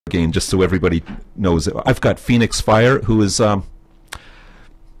again, just so everybody knows it. I've got Fenyxfyre, who is, I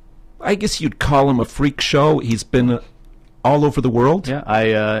guess you'd call him a freak show. He's been all over the world.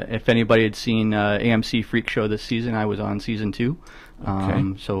 Yeah, if anybody had seen AMC Freak Show this season, I was on season 2. Okay.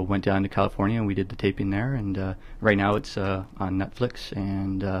 So went down to California and we did the taping there, and right now it's on Netflix,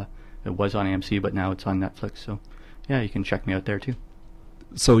 and it was on AMC, but now it's on Netflix. So yeah, you can check me out there too.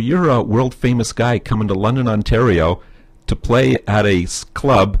 So you're a world famous guy coming to London, Ontario to play at a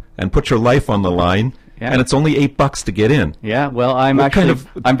club and put your life on the line. Yeah. And it's only $8 to get in. Yeah, well,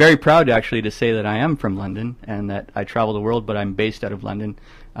 I'm very proud actually to say that I am from London and that I travel the world, but I'm based out of London.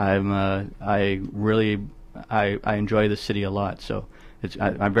 I enjoy the city a lot, so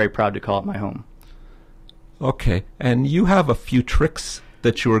I'm very proud to call it my home. Okay, and you have a few tricks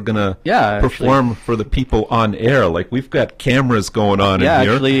that you were gonna perform for the people on air. Like, we've got cameras going on in here.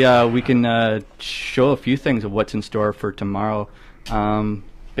 Yeah, actually, we can show a few things of what's in store for tomorrow.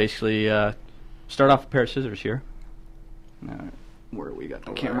 Basically, start off with a pair of scissors here. Where we got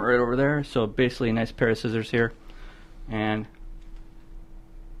the camera right over there. So basically, a nice pair of scissors here, and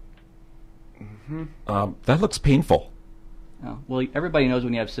that looks painful. well, everybody knows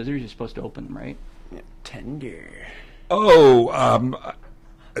when you have scissors, you're supposed to open them, right? Yeah, tender. Oh,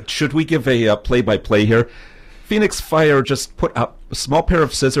 should we give a play-by-play here? Fenyxfyre just put up a small pair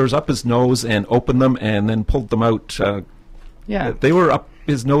of scissors up his nose and opened them and then pulled them out. Yeah. They were up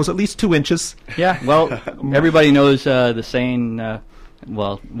his nose at least 2 inches. Yeah, well, everybody knows the saying,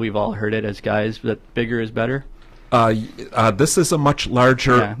 well, we've all heard it as guys, that bigger is better. This is a much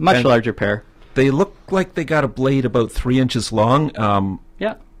larger... much larger pair. They look like they got a blade about 3 inches long.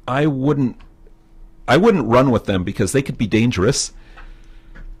 Yeah. I wouldn't run with them because they could be dangerous.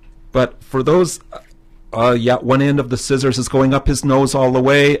 But for those, yeah, one end of the scissors is going up his nose all the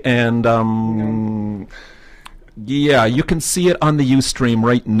way, and yeah, you can see it on the Ustream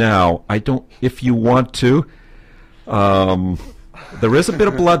right now. I don't, if you want to. There is a bit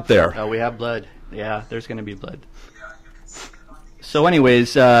of blood there. Oh, we have blood. Yeah, there's going to be blood. So,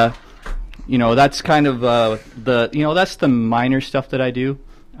 anyways, you know, that's kind of that's the minor stuff that I do.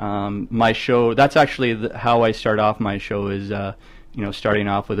 My show, that's actually how I start off my show is, you know, starting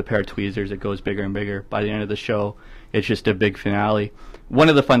off with a pair of tweezers that goes bigger and bigger. By the end of the show, it's just a big finale. One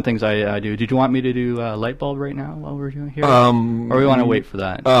of the fun things I do, did you want me to do lightbulb right now while we're doing here? Or we want to wait for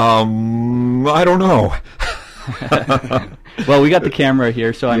that? I don't know. Well, we got the camera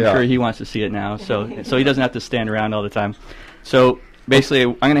here, so I'm sure he wants to see it now, so he doesn't have to stand around all the time. So basically,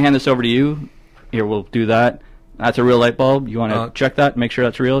 I'm going to hand this over to you. Here, we'll do that. That's a real light bulb. You want to check that, make sure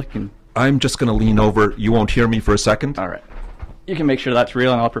that's real? You can... I'm just going to lean over. You won't hear me for a second. All right. You can make sure that's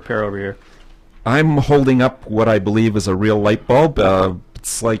real, and I'll prepare over here. I'm holding up what I believe is a real light bulb.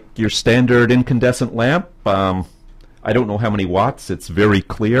 It's like your standard incandescent lamp. I don't know how many watts. It's very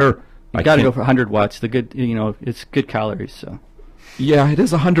clear. You got to go for 100 watts. The good, you know, it's good calories. So. Yeah, it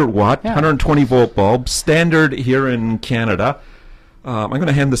is a 100-watt, 120-volt bulb, standard here in Canada. I'm going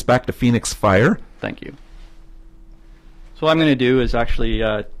to hand this back to Fenyxfyre. Thank you. So what I'm going to do is actually,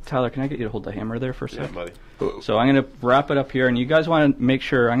 Tyler, can I get you to hold the hammer there for a second? Yeah, buddy. So I'm going to wrap it up here, and you guys want to make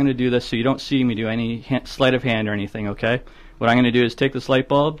sure I'm going to do this so you don't see me do any sleight of hand or anything, okay? What I'm going to do is take this light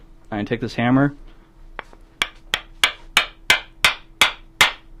bulb, I'm going to take this hammer,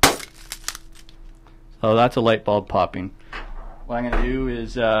 so that's a light bulb popping. What I'm going to do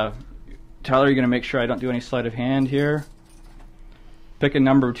is, Tyler, you're going to make sure I don't do any sleight of hand here. Pick a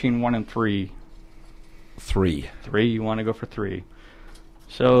number between 1 and 3. 3. 3, you want to go for 3.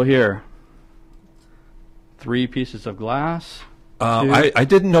 So here, 3 pieces of glass. I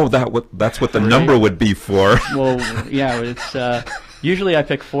didn't know that's what the number would be for. Well, yeah, it's usually I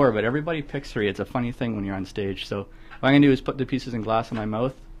pick 4, but everybody picks 3. It's a funny thing when you're on stage. So what I'm going to do is put the pieces in glass in my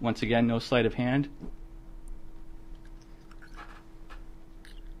mouth. Once again, no sleight of hand.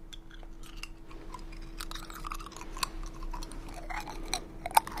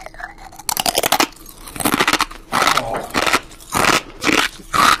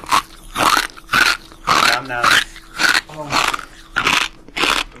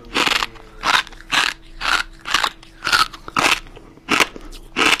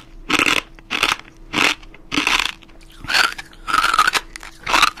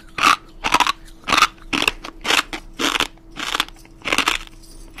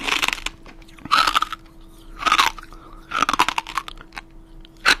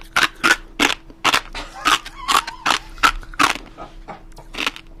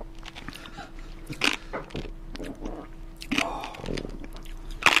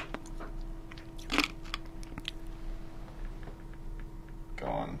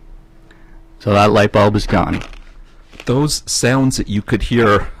 So that light bulb is gone. those sounds that you could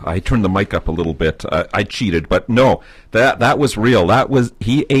hear, I turned the mic up a little bit. I cheated, but no, that was real.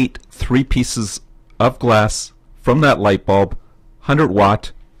 He ate 3 pieces of glass from that light bulb, 100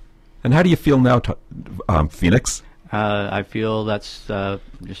 watt. And how do you feel now, Phoenix? I feel that's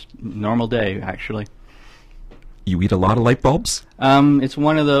just normal day, actually. You eat a lot of light bulbs? It's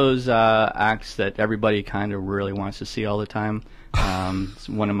one of those acts that everybody kind of really wants to see all the time. It's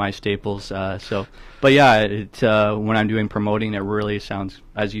one of my staples. But yeah, when I'm doing promoting, it really sounds,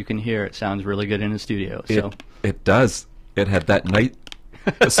 as you can hear, it sounds really good in the studio. So it does. It had that night.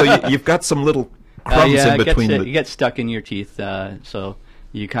 So you've got some little crumbs in between. You get stuck in your teeth. So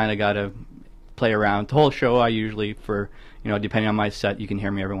you kind of got to play around. The whole show, I usually, depending on my set, you can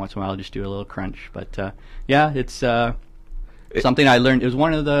hear me every once in a while. I'll just do a little crunch. But yeah, it's something I learned. It was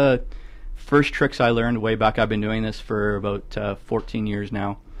one of the first tricks I learned way back. I've been doing this for about 14 years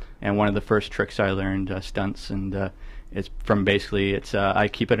now, and one of the first tricks I learned, stunts, and it's from basically I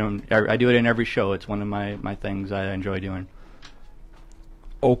keep it on. I do it in every show. It's one of my things I enjoy doing.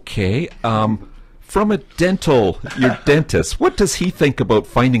 Okay. From your dentist, what does he think about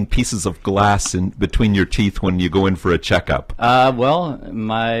finding pieces of glass in between your teeth when you go in for a checkup? Well,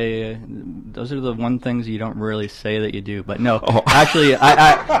 those are the one things you don't really say that you do. But no, actually,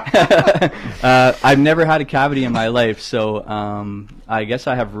 I've never had a cavity in my life, so I guess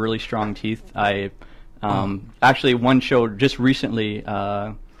I have really strong teeth. Actually, one show just recently,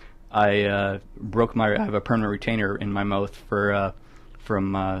 I broke I have a permanent retainer in my mouth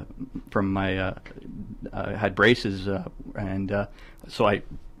from my I had braces, and so I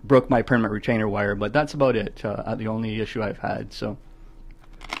broke my permanent retainer wire, but that's about it. The only issue I've had. So.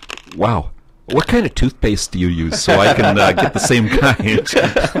 Wow. What kind of toothpaste do you use so I can get the same kind?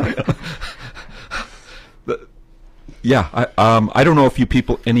 Yeah, I don't know if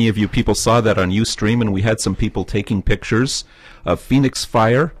any of you people saw that on Ustream, and we had some people taking pictures of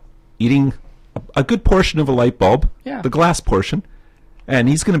Fenyxfyre eating a good portion of a light bulb, the glass portion. And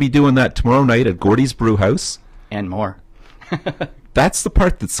he's going to be doing that tomorrow night at Gordy's Brew House. And more. That's the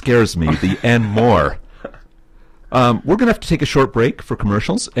part that scares me, the and more. We're going to have to take a short break for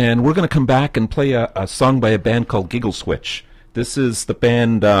commercials, and we're going to come back and play a song by a band called Giggle Switch. This is the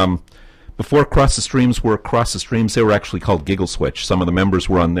band, before Across the Streams were Across the Streams, they were actually called Giggle Switch. Some of the members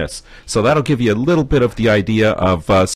were on this. So that'll give you a little bit of the idea of